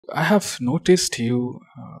I have noticed you,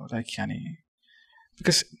 like Yani,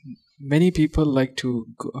 because many people like to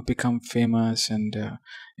become famous and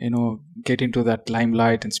get into that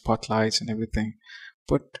limelight and spotlights and everything.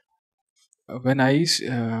 But when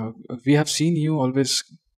we have seen you always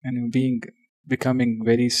and being becoming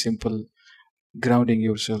very simple, grounding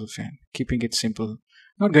yourself and keeping it simple,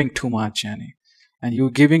 not going too much, and you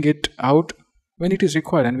giving it out when it is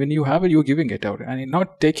required, and when you have it, you're giving it out, and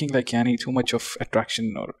not taking like any too much of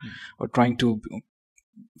attraction or trying to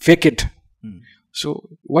fake it. So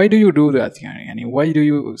why do you do that, Yani? Why do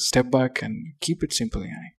you step back and keep it simple,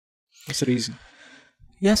 Yani? What's the reason?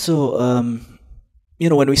 Yeah, so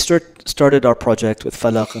when we started our project with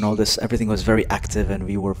Falak and all this, everything was very active, and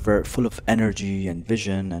we were very full of energy and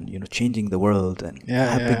vision, and changing the world and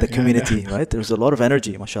helping the community. Right? There was a lot of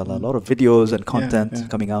energy, mashallah, a lot of videos and content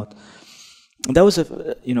coming out. And that was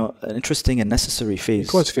an interesting and necessary phase.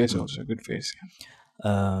 It was phase also, a good phase.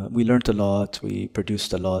 We learned a lot. We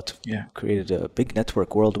produced a lot. Created a big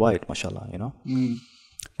network worldwide, mashallah.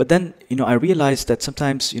 But then I realized that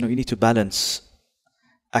sometimes you need to balance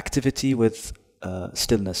activity with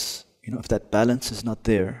stillness. If that balance is not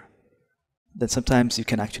there, then sometimes you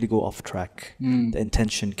can actually go off track. The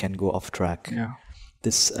intention can go off track.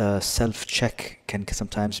 This self-check can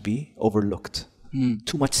sometimes be overlooked.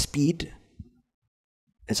 Too much speed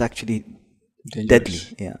is actually deadly.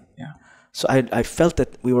 So I felt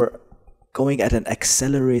that we were going at an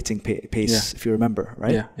accelerating pace, if you remember,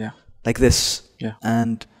 right? Like this.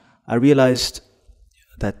 And I realized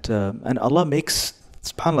that, and Allah makes,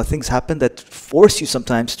 subhanAllah, things happen that force you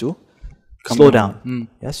sometimes to slow down.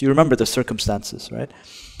 Yes, you remember the circumstances, right?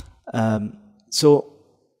 So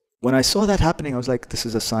when I saw that happening, I was like, this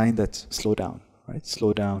is a sign that slow down, right?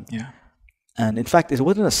 Slow down. And in fact, it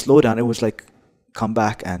wasn't a slowdown. It was like, come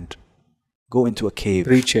back and go into a cave.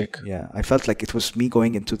 Recheck. I felt like it was me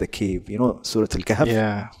going into the cave. Surah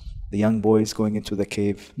Al-Kahf. The young boys going into the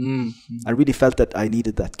cave. I really felt that I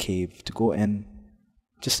needed that cave to go in,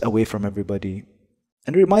 just away from everybody.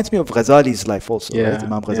 And it reminds me of Ghazali's life also, right?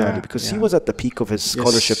 Imam Ghazali, because he was at the peak of his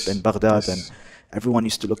scholarship in Baghdad, and everyone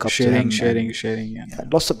used to look up to him. Sharing.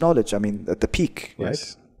 Lots of knowledge, at the peak,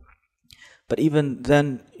 right? But even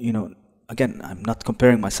then, again, I'm not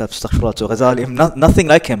comparing myself, astaghfirullah, to Ghazali. I'm nothing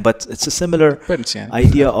like him, but it's a similar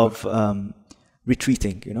idea of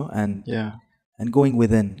retreating, and going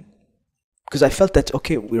within. Because I felt that,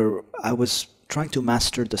 I was trying to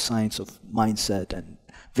master the science of mindset and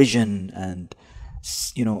vision and,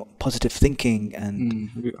 positive thinking and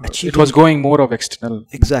achieving. It was going more of external.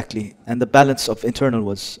 Exactly. And the balance of internal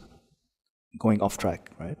was going off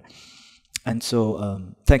track, right? And so,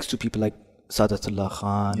 thanks to people like Sadatullah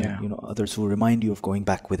Khan and others who remind you of going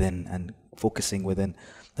back within and focusing within.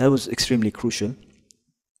 That was extremely crucial.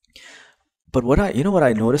 But what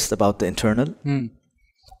I noticed about the internal,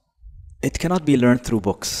 it cannot be learned through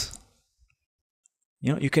books.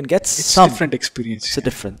 You can get some different experience. It's a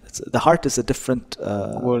different. The heart is a different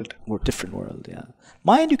world. Different world.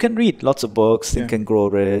 Mind, you can read lots of books, Think and Grow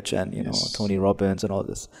Rich, and Tony Robbins and all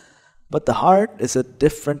this. But the heart is a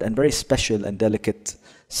different and very special and delicate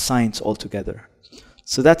science altogether.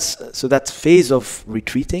 So that phase of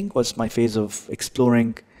retreating was my phase of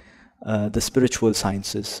exploring the spiritual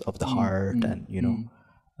sciences of the heart and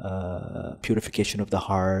purification of the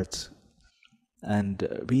heart, and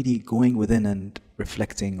really going within and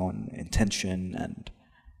reflecting on intention and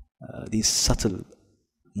these subtle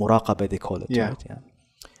muraqabah, they call it, right?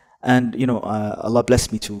 And Allah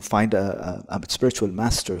blessed me to find a spiritual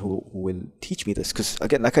master who will teach me this. Because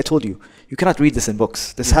again, like I told you, you cannot read this in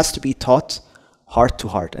books. This has to be taught heart to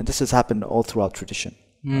heart, and this has happened all throughout tradition.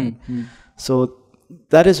 Right? So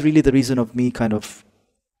that is really the reason of me kind of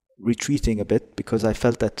retreating a bit, because I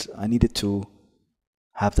felt that I needed to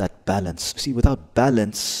have that balance. See, without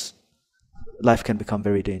balance, life can become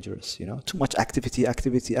very dangerous. Too much activity,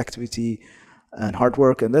 and hard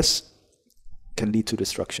work, and this can lead to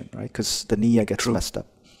destruction, right? Because the niyyah gets messed up.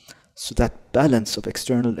 So that balance of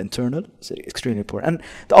external, internal is extremely important. And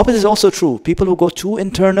the opposite is also true. People who go too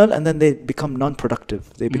internal and then they become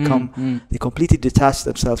non-productive. They become, they completely detach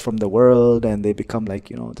themselves from the world, and they become like,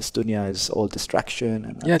 this dunya is all distraction.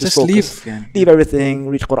 And just leave. Leave everything,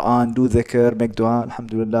 read Quran, do dhikr, make dua,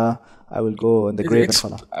 alhamdulillah, I will go in the grave and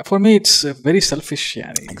khalah. For me, it's very selfish.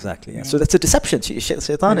 Exactly. Yeah. So that's a deception.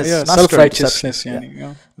 Shaitan is master self-righteousness. of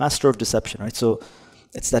deception. Master of deception, right? So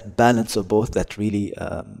it's that balance of both that really,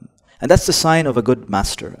 and that's the sign of a good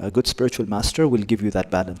master. A good spiritual master will give you that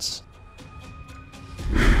balance.